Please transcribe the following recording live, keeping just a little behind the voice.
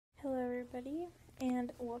everybody,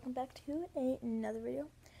 and welcome back to another video.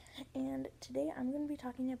 And today I'm going to be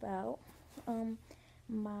talking about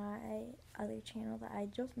my other channel that I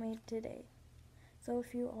just made today. So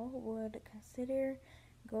if you all would consider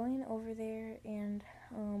going over there and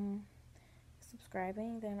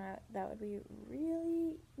subscribing, then that would be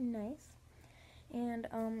really nice. And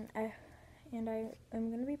I am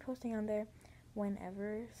going to be posting on there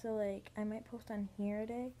whenever, so like I might post on here a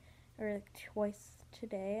day or like twice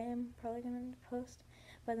today. I'm probably gonna post,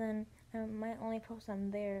 but then I might only post on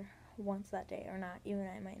there once that day, or not even.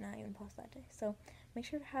 I might not even post that day. So make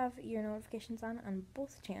sure to have your notifications on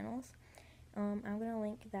both channels. I'm gonna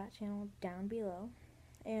link that channel down below,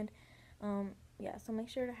 and yeah, so make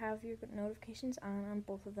sure to have your notifications on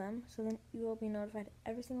both of them, so then you will be notified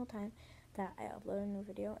every single time that I upload a new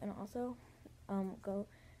video. And also go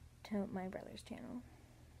to my brother's channel.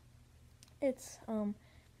 It's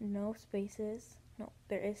no spaces. No,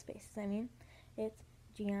 there is spaces. I mean, it's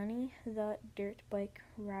Gianni the Dirt Bike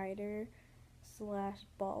Rider /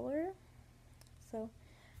 Baller. So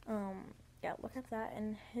yeah, look at that.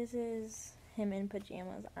 And his is him in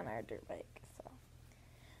pajamas on our dirt bike. So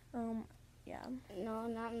yeah. No,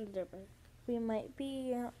 not in the dirt bike. I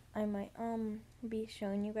might be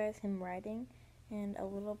showing you guys him riding in a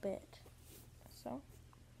little bit. So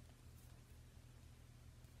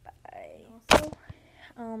bye. Also,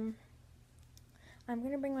 I'm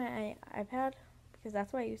gonna bring my iPad because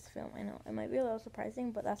that's what I use to film. I know it might be a little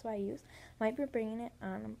surprising, but that's what I use. Might be bringing it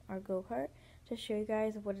on our go-kart to show you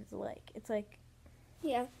guys what it's like. It's like,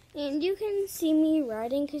 yeah, and you can see me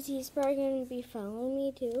riding because he's probably gonna be following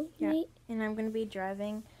me too. yeah, right? And I'm gonna be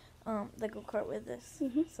driving the go-kart with this,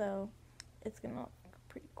 so it's gonna look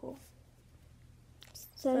pretty cool.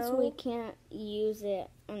 Since we can't use it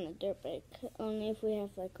on the dirt bike, only if we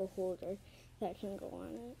have like a holder that can go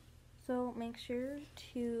on it. So make sure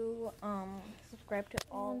to subscribe to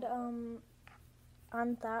all. And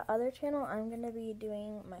on that other channel, I'm going to be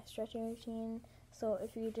doing my stretching routine. So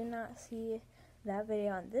if you did not see that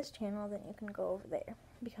video on this channel, then you can go over there,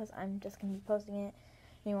 because I'm just going to be posting it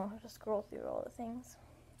and you won't have to scroll through all the things.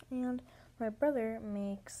 And my brother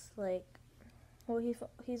makes like, well,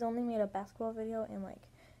 he's only made a basketball video and like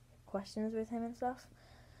questions with him and stuff.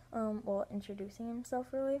 Well, introducing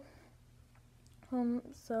himself really.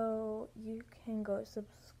 So you can go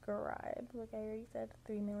subscribe, like I already said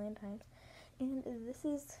 3 million times. And this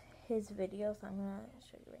is his video, so I'm gonna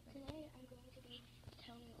show you right now. Today I'm going to be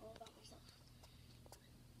telling you all about myself.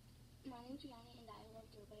 My name's Gianni and I love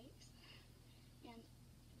dirt bikes. And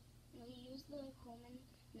we use the Coleman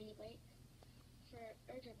mini bike for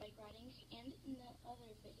our dirt bike riding. And in the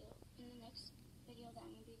other video, in the next video that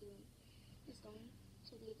I'm going to be doing, is going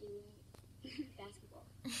to be doing basketball.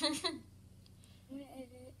 I'm going to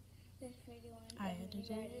edit this video and I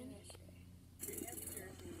edited it.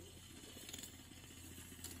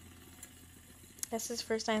 That's his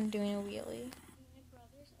first time doing a wheelie. My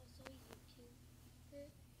brother's also a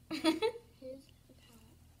YouTuber. His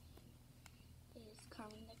account is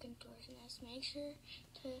Carmen the Contortionist. Make sure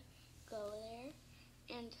to go there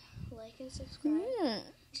and like and subscribe.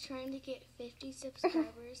 He's trying to get 50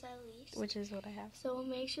 subscribers at least. Which is what I have. So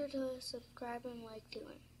make sure to subscribe and like to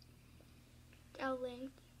him. I'll link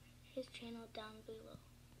his channel down below.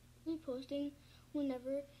 I'll be posting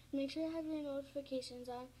whenever. Make sure to have your notifications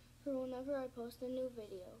on for whenever I post a new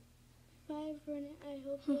video. Bye, everyone. I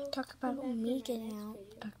hope you'll Talk about me getting out.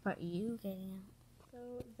 video. Talk about you getting out.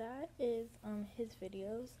 So that is his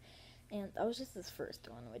videos, and that was just his first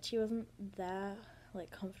one, which he wasn't that like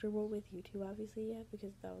comfortable with YouTube obviously yet,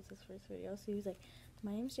 because that was his first video. So he was like,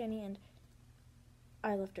 my name's Jenny and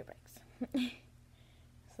I love dirt bikes.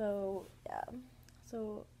 So yeah,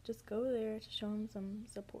 so just go there to show him some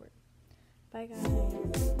support. Bye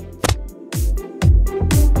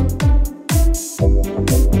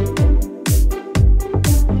guys.